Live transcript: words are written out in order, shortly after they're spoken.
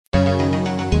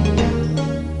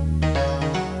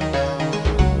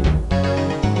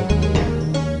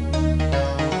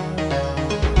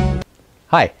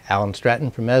Hi, Alan Stratton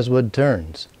from As Wood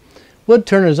Turns. Wood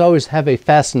turners always have a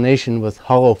fascination with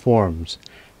hollow forms.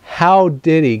 How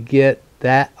did he get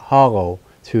that hollow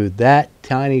through that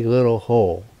tiny little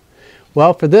hole?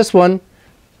 Well, for this one,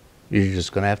 you're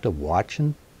just going to have to watch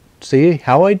and see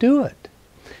how I do it.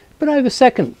 But I have a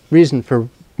second reason for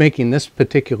making this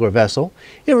particular vessel.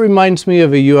 It reminds me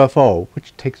of a UFO,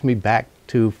 which takes me back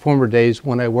to former days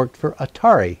when I worked for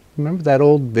Atari. Remember that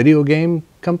old video game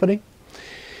company?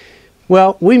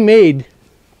 Well, we made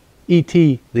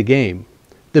E.T. the game,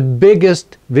 the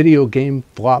biggest video game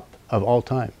flop of all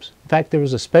times. In fact, there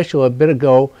was a special a bit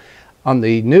ago on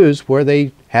the news where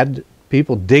they had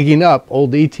people digging up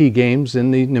old E.T. games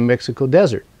in the New Mexico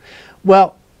desert.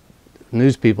 Well,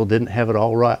 news people didn't have it at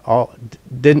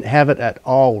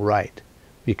all right,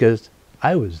 because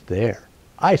I was there.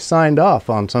 I signed off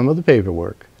on some of the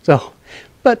paperwork.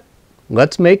 But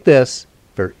let's make this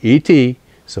for E.T.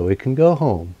 so it can go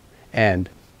home, and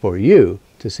for you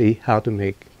to see how to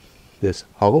make this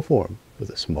hollow form with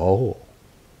a small hole.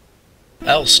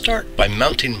 I'll start by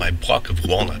mounting my block of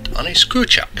walnut on a screw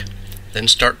chuck, then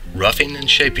start roughing and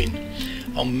shaping.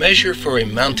 I'll measure for a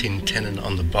mounting tenon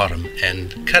on the bottom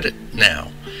and cut it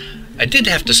now. I did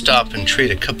have to stop and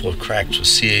treat a couple of cracks with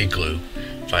CA glue.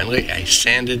 Finally, I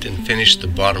sanded and finished the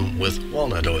bottom with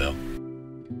walnut oil.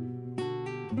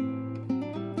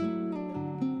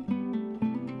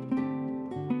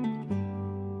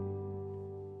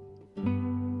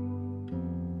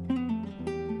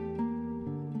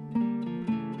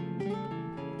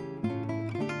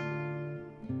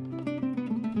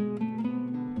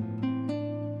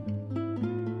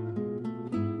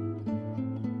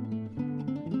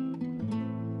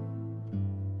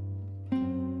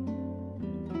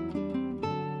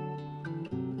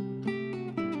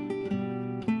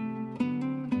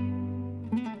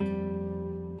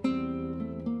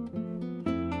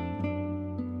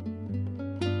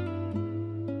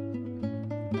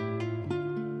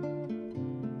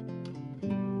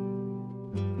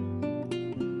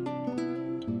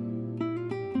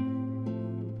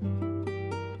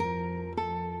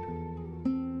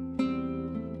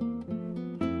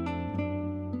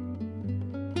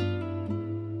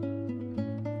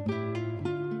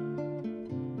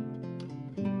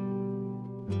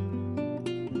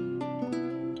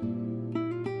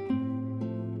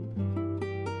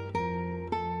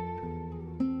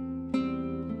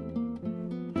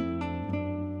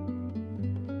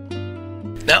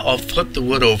 Now I'll flip the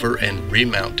wood over and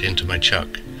remount into my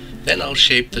chuck. Then I'll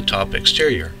shape the top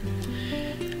exterior.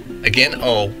 Again,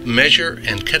 I'll measure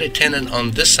and cut a tenon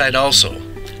on this side also.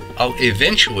 I'll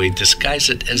eventually disguise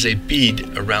it as a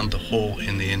bead around the hole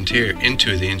in the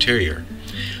into the interior.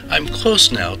 I'm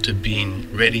close now to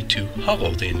being ready to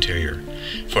hollow the interior.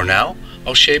 For now,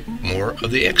 I'll shape more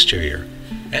of the exterior,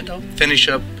 and I'll finish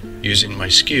up using my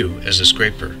skew as a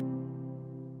scraper.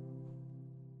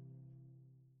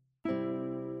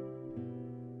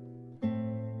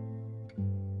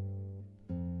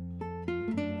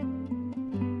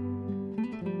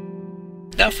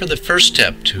 Now for the first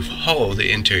step to hollow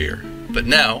the interior. But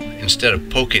now, instead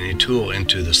of poking a tool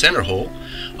into the center hole,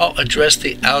 I'll address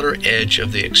the outer edge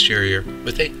of the exterior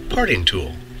with a parting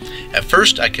tool. At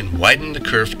first, I can widen the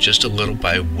kerf just a little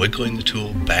by wiggling the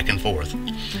tool back and forth.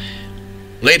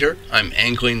 Later, I'm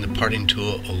angling the parting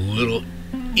tool a little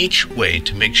each way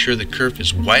to make sure the kerf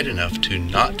is wide enough to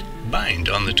not bind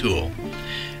on the tool.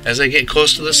 As I get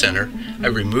close to the center, I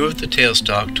remove the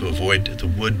tailstock to avoid the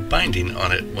wood binding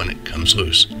on it when it comes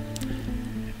loose.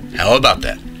 How about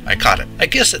that? I caught it. I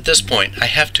guess at this point I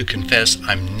have to confess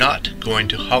I'm not going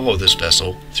to hollow this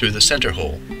vessel through the center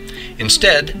hole.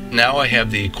 Instead, now I have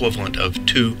the equivalent of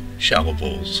 2 shallow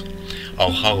bowls.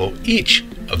 I'll hollow each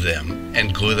of them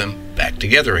and glue them back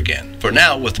together again. For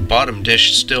now, with the bottom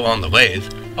dish still on the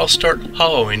lathe, I'll start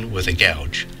hollowing with a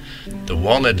gouge. The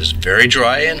walnut is very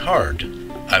dry and hard.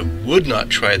 I would not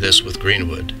try this with green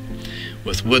wood.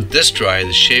 With wood this dry,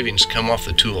 the shavings come off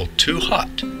the tool too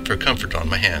hot for comfort on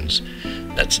my hands.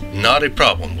 That's not a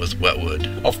problem with wet wood.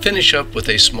 I'll finish up with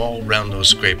a small round nose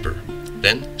scraper.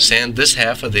 Then sand this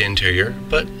half of the interior,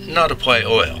 but not apply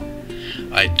oil.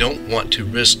 I don't want to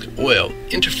risk oil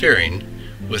interfering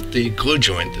with the glue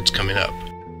joint that's coming up.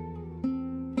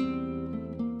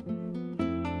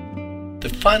 The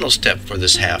final step for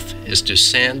this half is to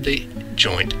sand the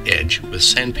joint edge with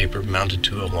sandpaper mounted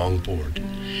to a long board.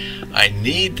 I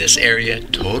need this area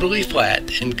totally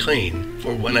flat and clean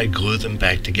for when I glue them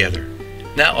back together.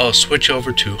 Now I'll switch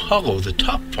over to hollow the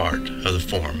top part of the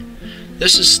form.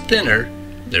 This is thinner,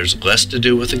 there's less to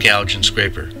do with the gouge and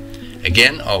scraper.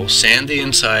 Again, I'll sand the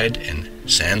inside and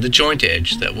sand the joint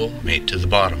edge that will mate to the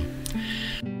bottom.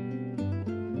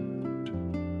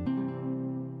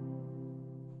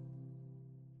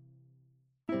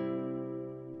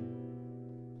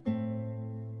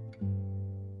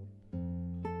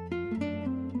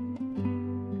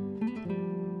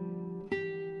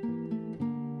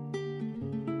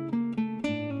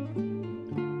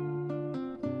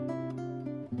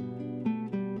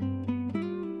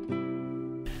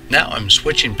 Now I'm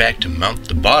switching back to mount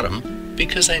the bottom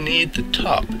because I need the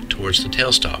top towards the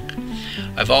tailstock.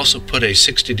 I've also put a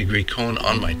 60-degree cone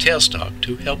on my tailstock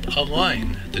to help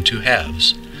align the two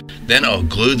halves. Then I'll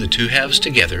glue the two halves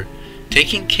together,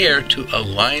 taking care to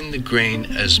align the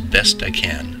grain as best I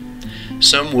can.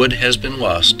 Some wood has been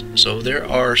lost, so there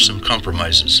are some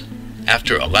compromises.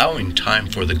 After allowing time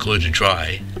for the glue to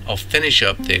dry, I'll finish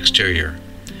up the exterior.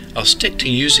 I'll stick to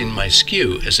using my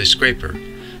skew as a scraper.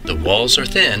 The walls are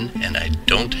thin and I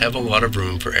don't have a lot of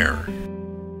room for error.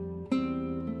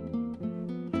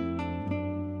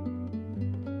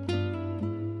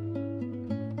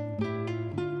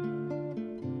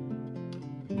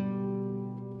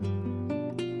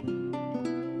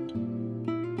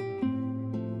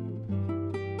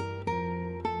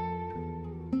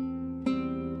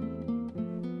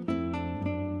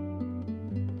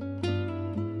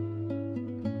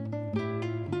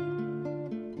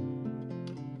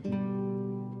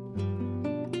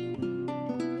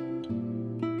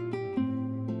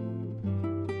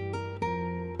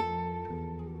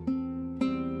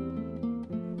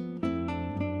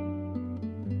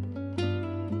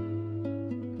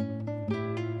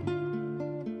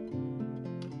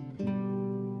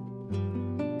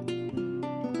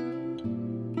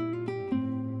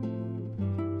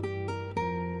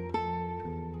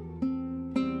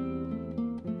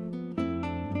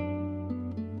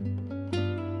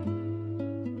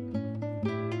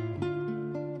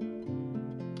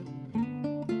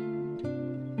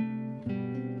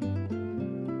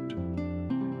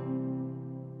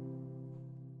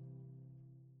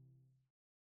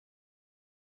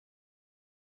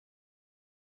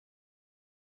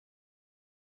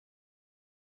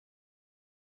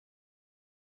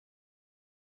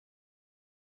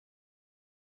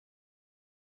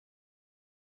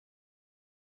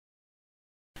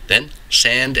 Then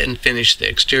sand and finish the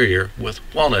exterior with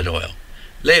walnut oil.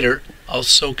 Later, I'll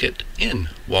soak it in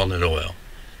walnut oil.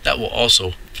 That will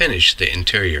also finish the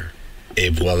interior.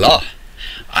 Et voila!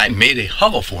 I made a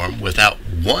hollow form without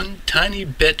one tiny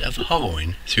bit of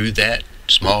hollowing through that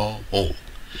small hole.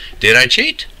 Did I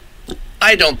cheat?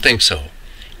 I don't think so.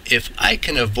 If I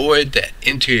can avoid that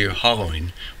interior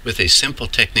hollowing with a simple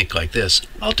technique like this,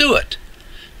 I'll do it.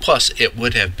 Plus, it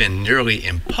would have been nearly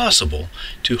impossible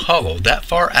to hollow that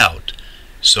far out,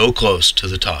 so close to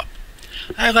the top.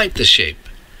 I like the shape.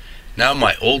 Now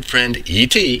my old friend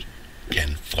E.T. can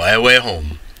fly away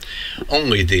home.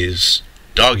 Only these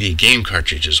doggy game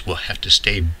cartridges will have to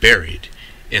stay buried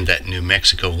in that New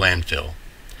Mexico landfill.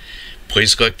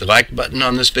 Please click the like button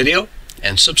on this video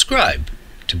and subscribe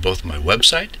to both my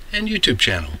website and YouTube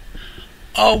channel.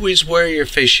 Always wear your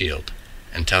face shield.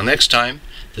 Until next time,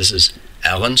 this is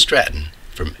Alan Stratton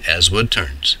from As Wood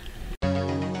Turns.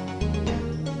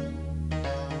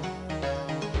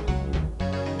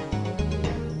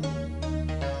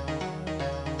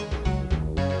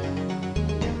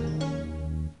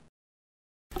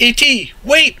 E.T.,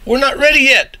 wait! We're not ready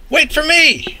yet! Wait for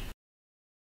me!